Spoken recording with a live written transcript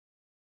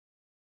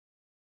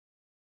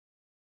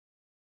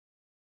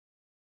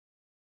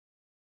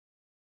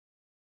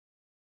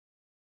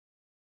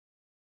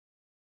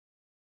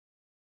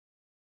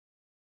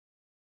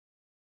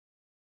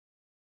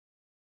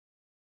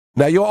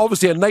Now, you're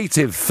obviously a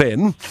native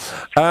Finn.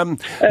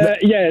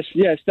 Yes,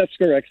 that's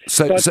correct.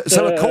 So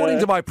according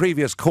to my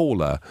previous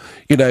caller,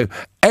 you know,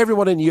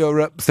 everyone in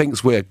Europe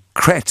thinks we're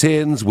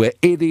cretins, we're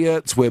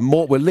idiots, we're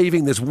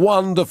leaving this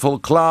wonderful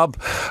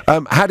club.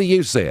 How do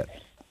you see it?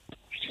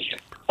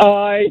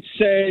 I'd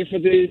say for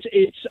this,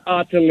 it's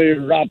utterly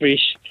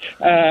rubbish.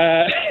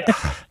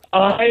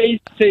 I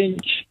think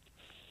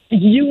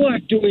you are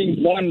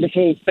doing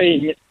wonderful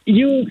thing.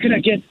 You're going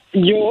to get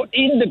your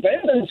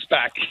independence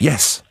back.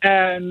 Yes.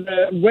 And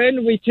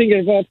when we think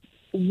about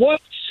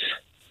what's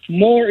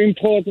more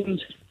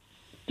important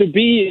to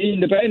be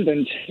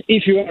independent,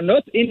 if you are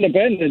not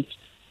independent,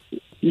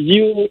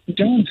 you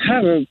don't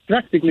have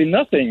practically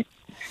nothing.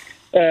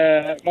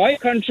 My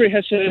country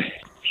has a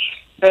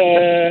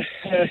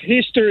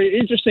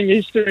interesting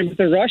history with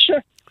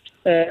Russia,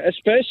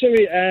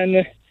 especially,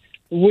 and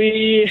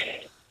we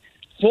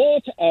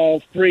fought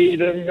our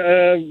freedom,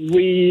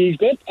 we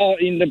got our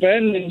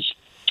independence,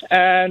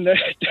 and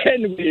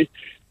then we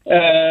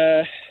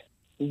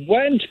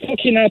went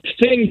fucking up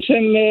things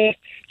and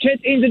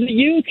get into the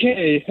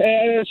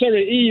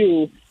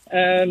EU,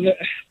 and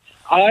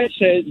I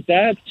said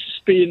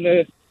that's been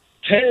a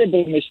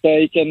terrible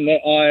mistake, and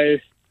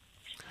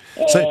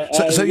So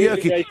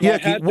Jyrki,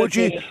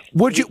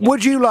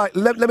 would you like?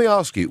 Let me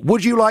ask you: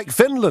 would you like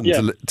Finland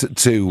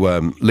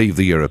to leave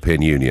the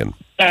European Union?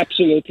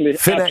 Absolutely.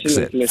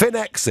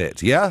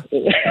 Fin-exit, yeah?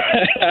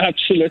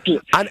 Absolutely.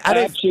 And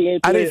if the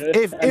I'm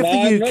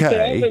UK... not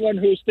the only one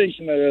who's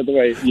thinking the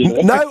way, you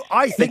know. No,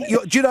 I think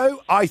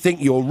I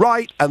think you're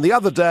right. And the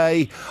other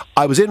day,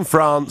 I was in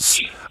France,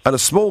 and a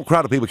small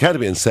crowd of people came to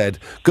me and said,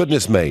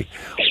 goodness me,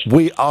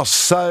 we are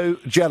so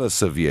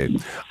jealous of you.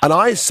 And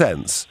I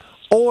sense...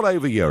 all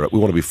over Europe, we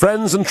want to be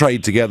friends and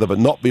trade together, but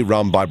not be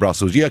run by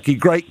Brussels. Jyrki,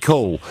 great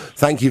call.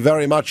 Thank you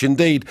very much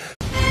indeed.